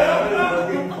was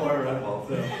looking for a Red Bull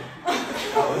too.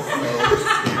 I was so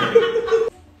scared.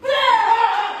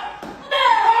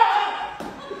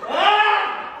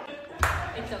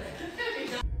 It's okay.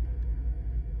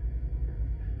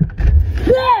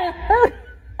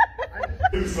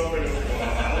 Do something.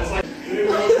 I was like, you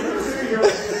were sitting here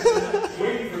like,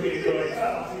 waiting for me to go like, oh,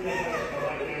 see you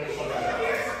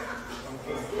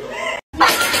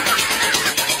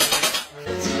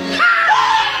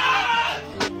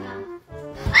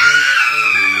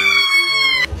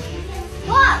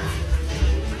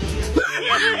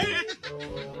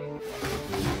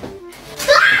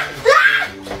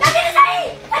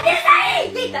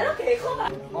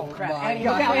Oh crap.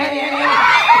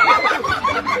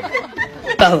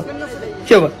 Tao.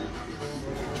 Chưa mà.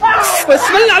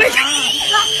 Bismillah عليك.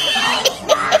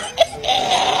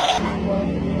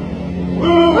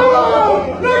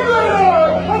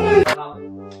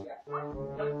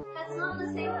 That's not the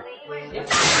same one anyway. Yep,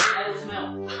 that is smell.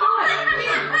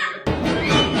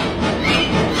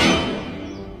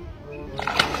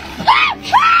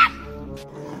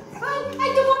 Ay,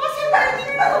 tu mamá siempre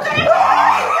tiene una cucaracha.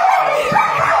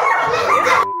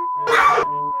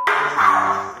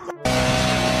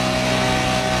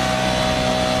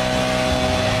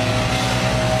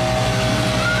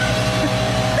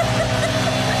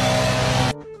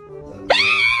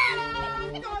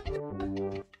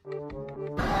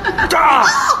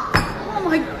 Oh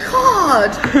my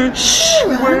god! Shh!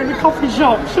 We're in a coffee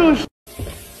shop. Shush.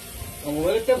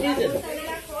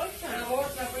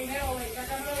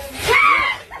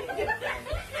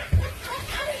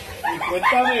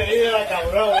 Cuéntame de vida,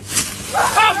 cabrón.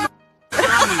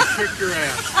 Kick your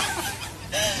ass.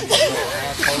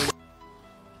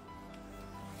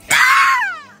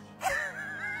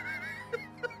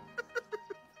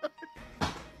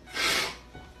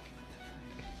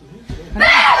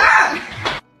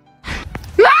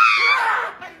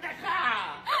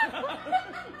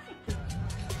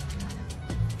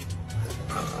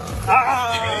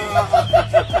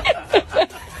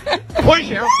 Push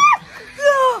him.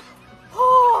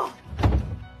 Oh,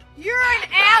 you're an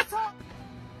asshole!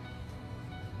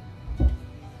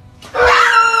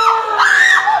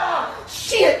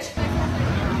 Shit!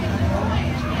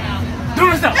 Do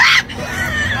yourself.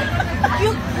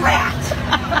 You rat!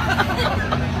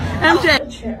 I'm dead.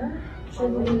 Chair?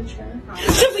 Should we get a chair?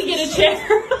 Should we get a chair?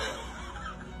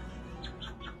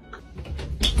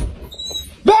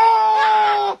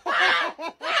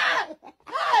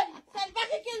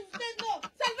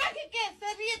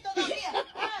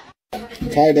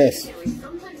 Try this.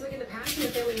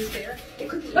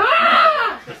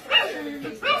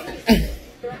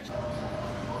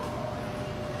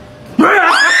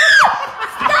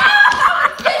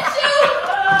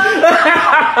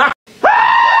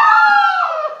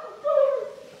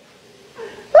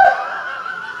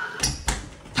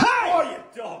 Oh, you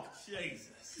dog.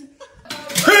 Jesus.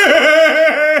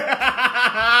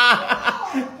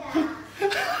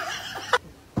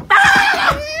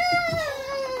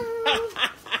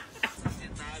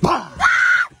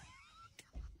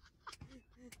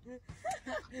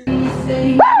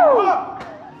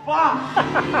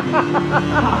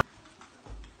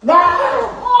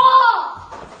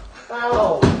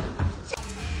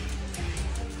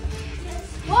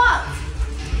 What?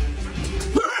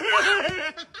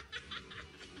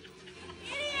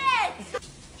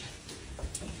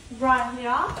 Right,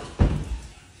 yeah?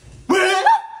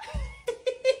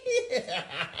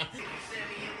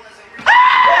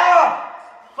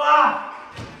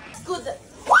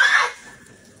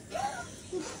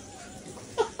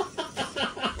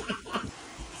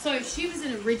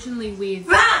 originally with...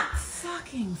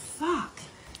 Fucking fuck.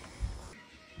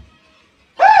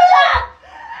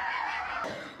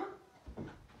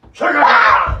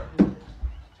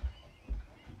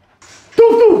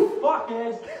 Fuck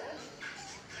this.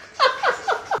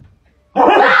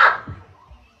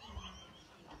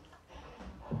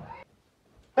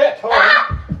 Hey, Tori.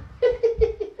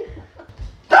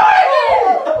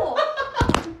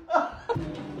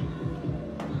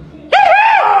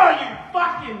 Oh, you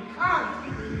fucking cunt!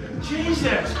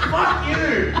 Jesus, fuck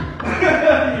you!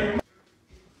 Dad,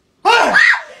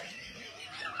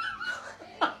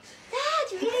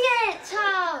 you idiot!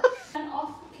 And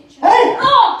off the kitchen. Hey!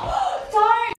 Oh!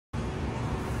 Don't!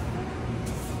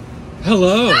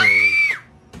 Hello.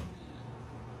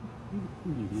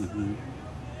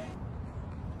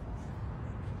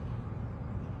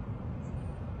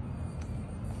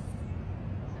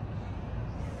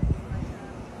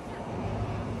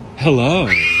 Hello.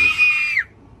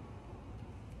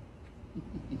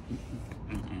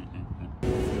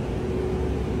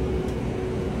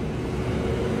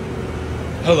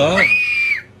 Hello.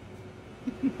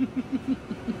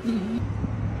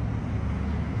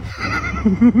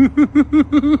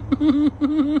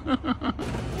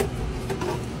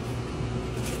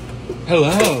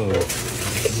 Hello.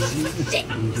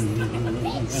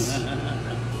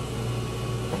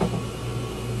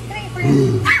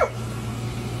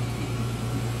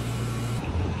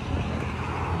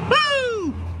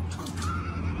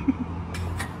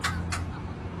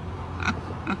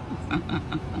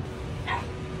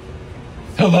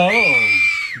 Hello.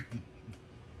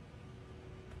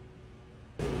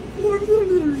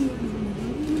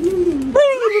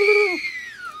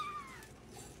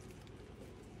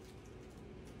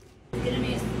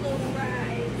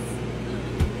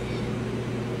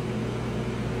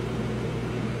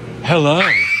 Hello.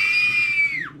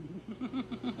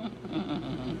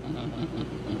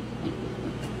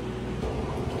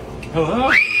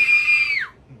 Hello.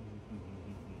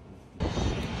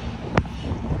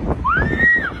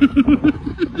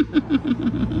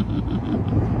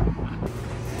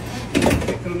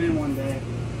 Come in one day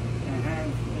and have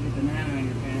a banana in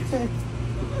your pants.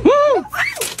 Woo!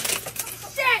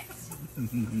 Shit!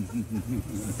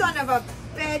 Son of a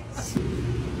bitch!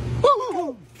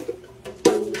 Woo!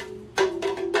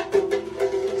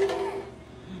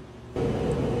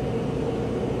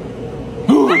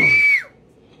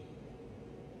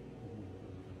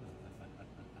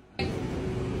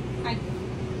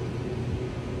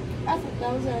 I thought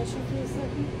that was actually for a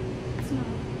second. It's not.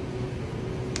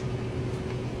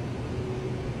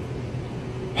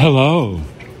 Hello.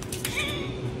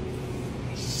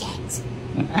 Shit!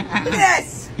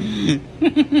 Yes!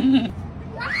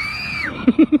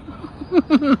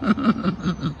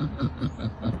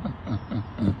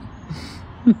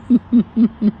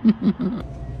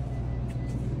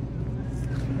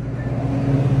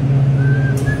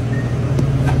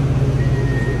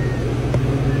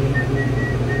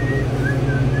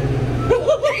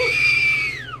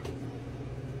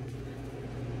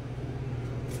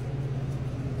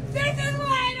 This is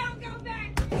why I don't go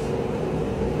back!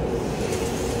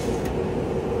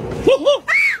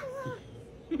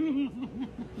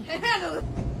 Handle it!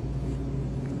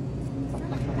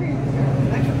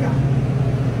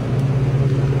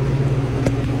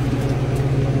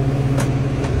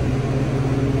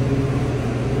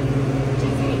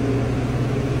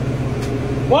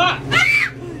 What? Ah!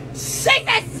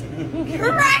 Jesus!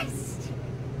 Christ!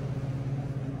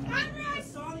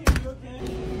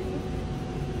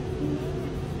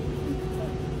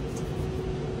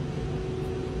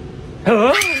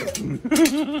 Hello.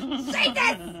 Jesus!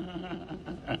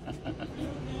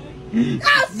 Oh,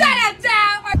 shut up,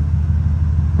 down!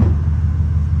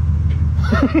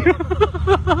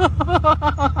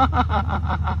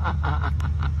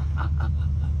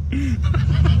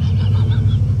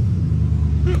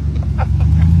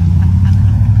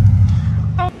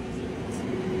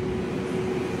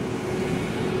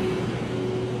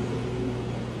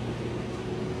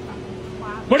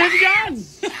 What have you done?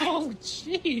 Oh,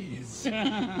 jeez.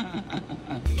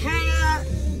 Kinda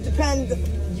depends.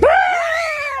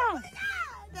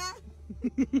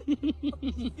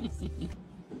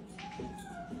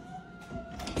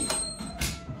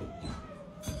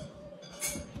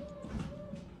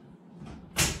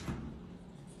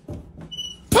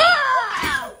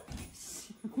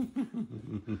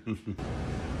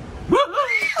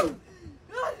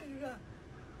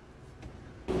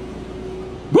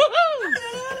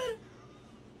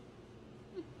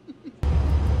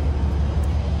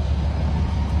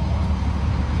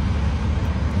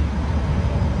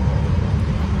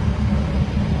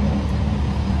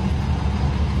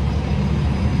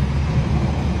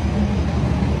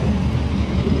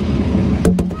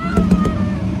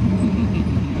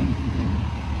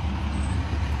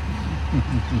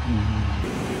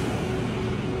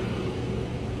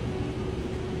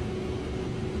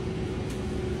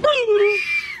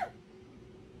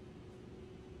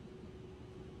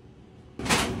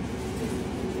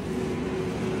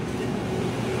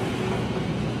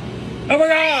 Oh my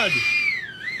god!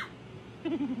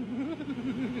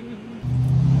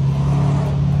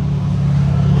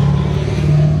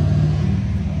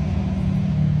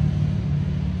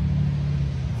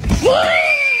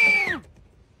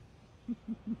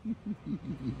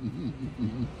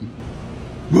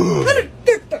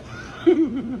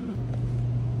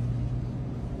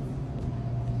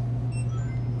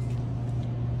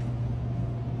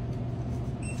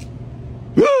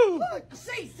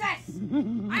 Jesus!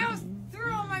 I almost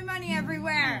threw all my money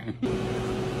everywhere!